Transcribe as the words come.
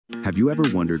Have you ever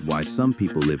wondered why some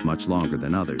people live much longer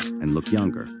than others and look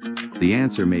younger? The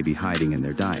answer may be hiding in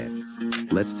their diet.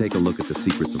 Let's take a look at the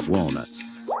secrets of walnuts,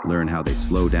 learn how they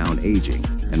slow down aging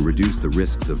and reduce the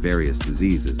risks of various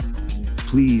diseases.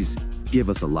 Please give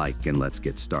us a like and let's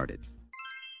get started.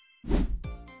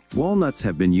 Walnuts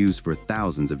have been used for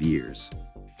thousands of years.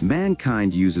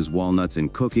 Mankind uses walnuts in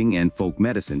cooking and folk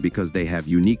medicine because they have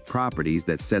unique properties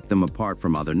that set them apart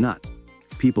from other nuts.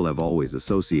 People have always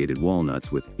associated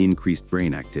walnuts with increased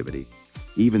brain activity.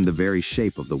 Even the very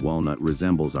shape of the walnut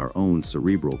resembles our own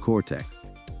cerebral cortex.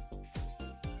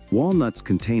 Walnuts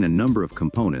contain a number of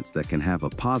components that can have a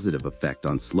positive effect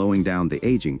on slowing down the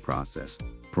aging process,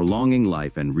 prolonging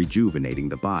life and rejuvenating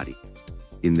the body.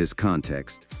 In this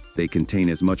context, they contain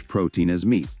as much protein as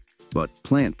meat, but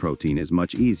plant protein is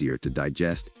much easier to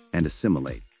digest and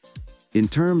assimilate. In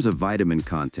terms of vitamin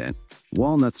content,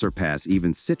 walnuts surpass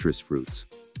even citrus fruits.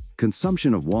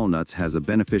 Consumption of walnuts has a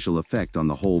beneficial effect on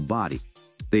the whole body.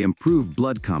 They improve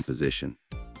blood composition,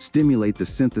 stimulate the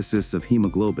synthesis of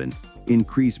hemoglobin,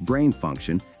 increase brain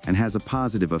function, and has a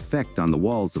positive effect on the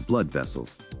walls of blood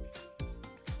vessels.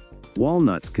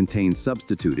 Walnuts contain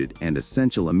substituted and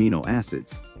essential amino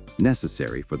acids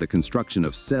necessary for the construction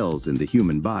of cells in the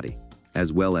human body,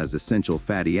 as well as essential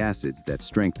fatty acids that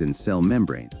strengthen cell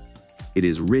membranes. It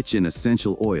is rich in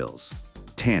essential oils,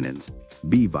 tannins,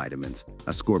 B vitamins,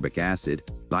 ascorbic acid,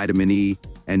 vitamin E,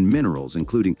 and minerals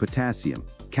including potassium,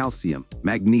 calcium,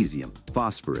 magnesium,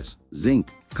 phosphorus, zinc,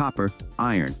 copper,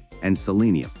 iron, and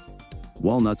selenium.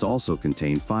 Walnuts also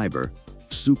contain fiber,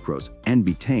 sucrose, and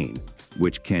betaine,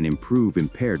 which can improve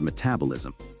impaired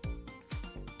metabolism.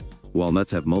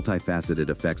 Walnuts have multifaceted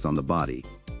effects on the body.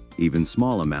 Even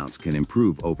small amounts can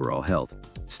improve overall health,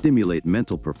 stimulate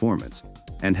mental performance,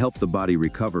 and help the body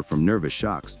recover from nervous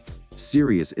shocks,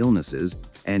 serious illnesses,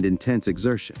 and intense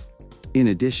exertion. In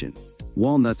addition,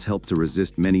 walnuts help to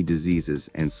resist many diseases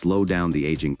and slow down the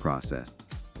aging process.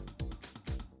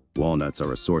 Walnuts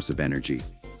are a source of energy,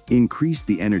 increase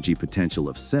the energy potential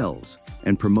of cells,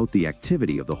 and promote the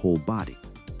activity of the whole body.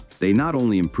 They not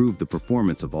only improve the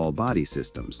performance of all body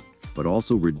systems, but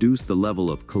also reduce the level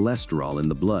of cholesterol in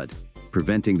the blood,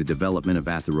 preventing the development of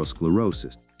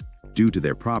atherosclerosis. Due to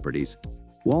their properties,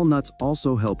 walnuts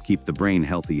also help keep the brain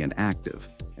healthy and active,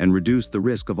 and reduce the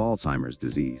risk of Alzheimer's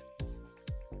disease.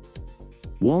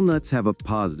 Walnuts have a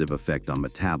positive effect on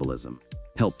metabolism,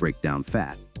 help break down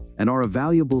fat, and are a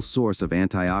valuable source of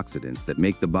antioxidants that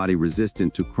make the body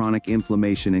resistant to chronic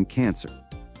inflammation and cancer.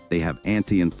 They have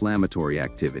anti-inflammatory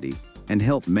activity and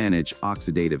help manage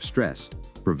oxidative stress,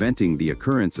 preventing the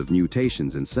occurrence of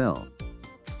mutations in cells.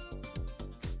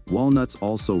 Walnuts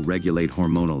also regulate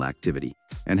hormonal activity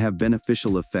and have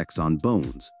beneficial effects on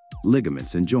bones,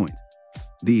 ligaments, and joints.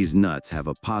 These nuts have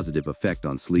a positive effect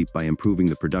on sleep by improving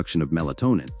the production of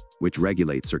melatonin, which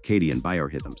regulates circadian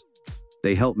biorhythms.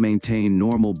 They help maintain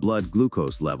normal blood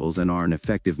glucose levels and are an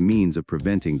effective means of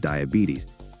preventing diabetes.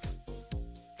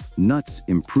 Nuts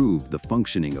improve the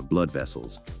functioning of blood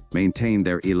vessels, maintain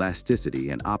their elasticity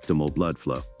and optimal blood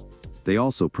flow. They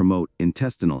also promote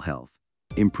intestinal health,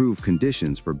 improve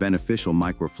conditions for beneficial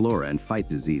microflora, and fight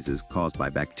diseases caused by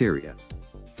bacteria.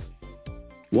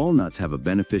 Walnuts have a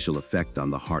beneficial effect on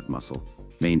the heart muscle,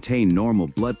 maintain normal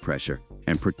blood pressure,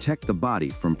 and protect the body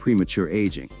from premature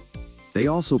aging. They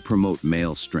also promote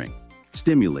male strength,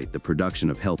 stimulate the production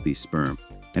of healthy sperm,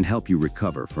 and help you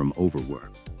recover from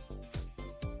overwork.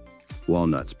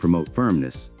 Walnuts promote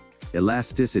firmness,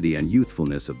 elasticity, and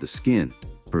youthfulness of the skin,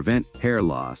 prevent hair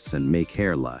loss, and make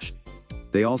hair lush.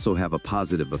 They also have a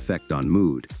positive effect on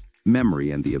mood,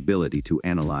 memory, and the ability to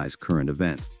analyze current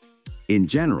events. In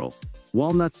general,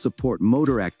 walnuts support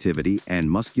motor activity and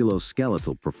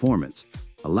musculoskeletal performance,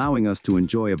 allowing us to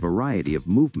enjoy a variety of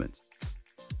movements.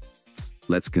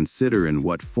 Let's consider in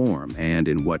what form and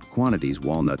in what quantities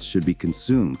walnuts should be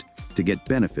consumed to get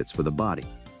benefits for the body.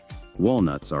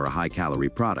 Walnuts are a high-calorie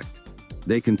product.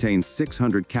 They contain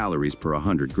 600 calories per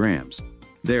 100 grams.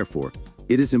 Therefore,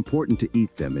 it is important to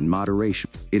eat them in moderation.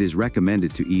 It is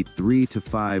recommended to eat 3 to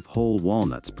 5 whole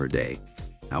walnuts per day.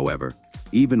 However,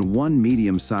 even one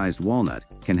medium-sized walnut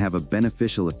can have a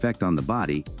beneficial effect on the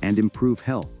body and improve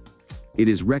health. It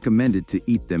is recommended to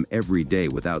eat them every day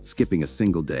without skipping a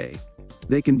single day.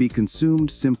 They can be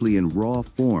consumed simply in raw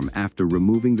form after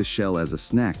removing the shell as a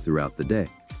snack throughout the day.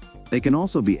 They can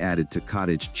also be added to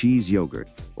cottage cheese yogurt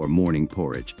or morning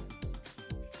porridge.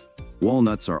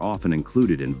 Walnuts are often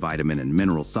included in vitamin and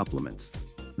mineral supplements.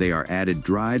 They are added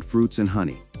dried fruits and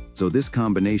honey, so this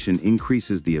combination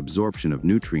increases the absorption of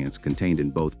nutrients contained in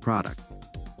both products,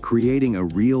 creating a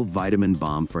real vitamin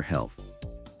bomb for health.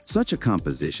 Such a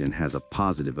composition has a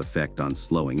positive effect on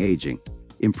slowing aging,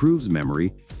 improves memory,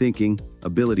 thinking,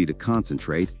 ability to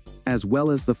concentrate, as well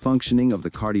as the functioning of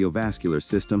the cardiovascular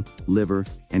system, liver,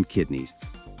 and kidneys.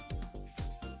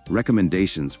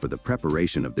 Recommendations for the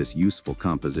preparation of this useful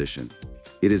composition.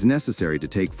 It is necessary to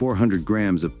take 400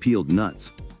 grams of peeled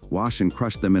nuts, wash and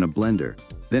crush them in a blender,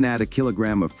 then add a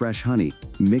kilogram of fresh honey,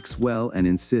 mix well and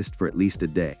insist for at least a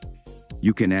day.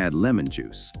 You can add lemon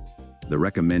juice. The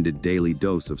recommended daily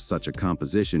dose of such a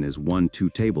composition is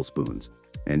 1–2 tablespoons,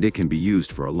 and it can be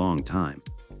used for a long time.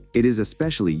 It is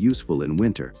especially useful in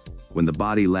winter, when the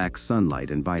body lacks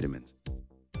sunlight and vitamins.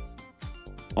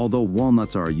 Although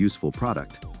walnuts are a useful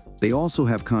product, they also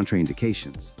have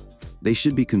contraindications. They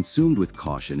should be consumed with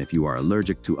caution if you are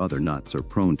allergic to other nuts or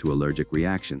prone to allergic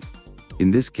reactions.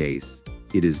 In this case,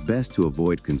 it is best to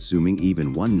avoid consuming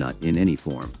even one nut in any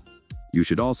form. You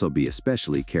should also be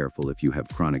especially careful if you have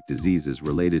chronic diseases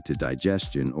related to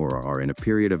digestion or are in a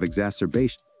period of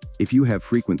exacerbation. If you have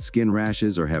frequent skin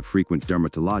rashes or have frequent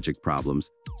dermatologic problems,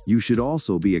 you should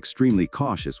also be extremely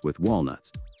cautious with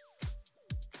walnuts.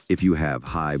 If you have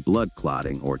high blood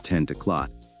clotting or tend to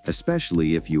clot,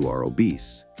 especially if you are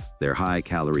obese, their high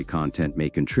calorie content may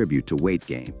contribute to weight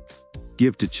gain.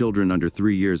 Give to children under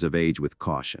 3 years of age with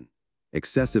caution.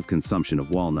 Excessive consumption of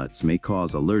walnuts may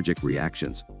cause allergic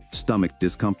reactions, stomach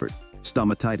discomfort,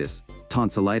 stomatitis,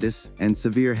 tonsillitis, and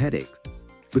severe headaches.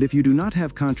 But if you do not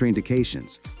have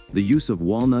contraindications, the use of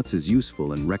walnuts is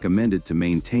useful and recommended to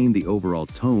maintain the overall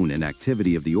tone and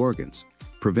activity of the organs,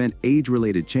 prevent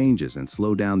age-related changes, and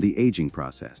slow down the aging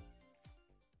process.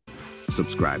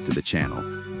 Subscribe to the channel,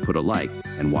 put a like,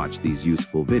 and watch these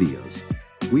useful videos.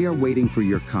 We are waiting for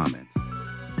your comments.